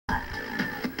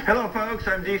Hello folks,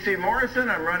 I'm D.C. Morrison.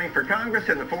 I'm running for Congress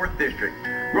in the 4th District.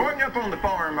 Growing up on the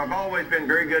farm, I've always been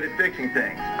very good at fixing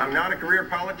things. I'm not a career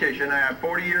politician. I have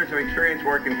 40 years of experience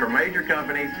working for major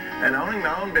companies and owning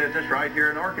my own business right here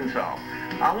in Arkansas.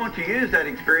 I want to use that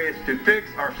experience to fix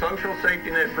our social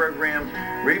safety net programs,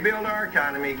 rebuild our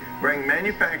economy, bring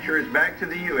manufacturers back to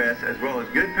the U.S., as well as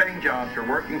good paying jobs for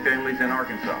working families in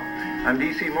Arkansas. I'm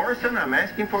D.C. Morrison. I'm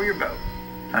asking for your vote.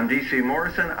 I'm D.C.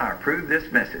 Morrison. I approve this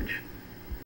message.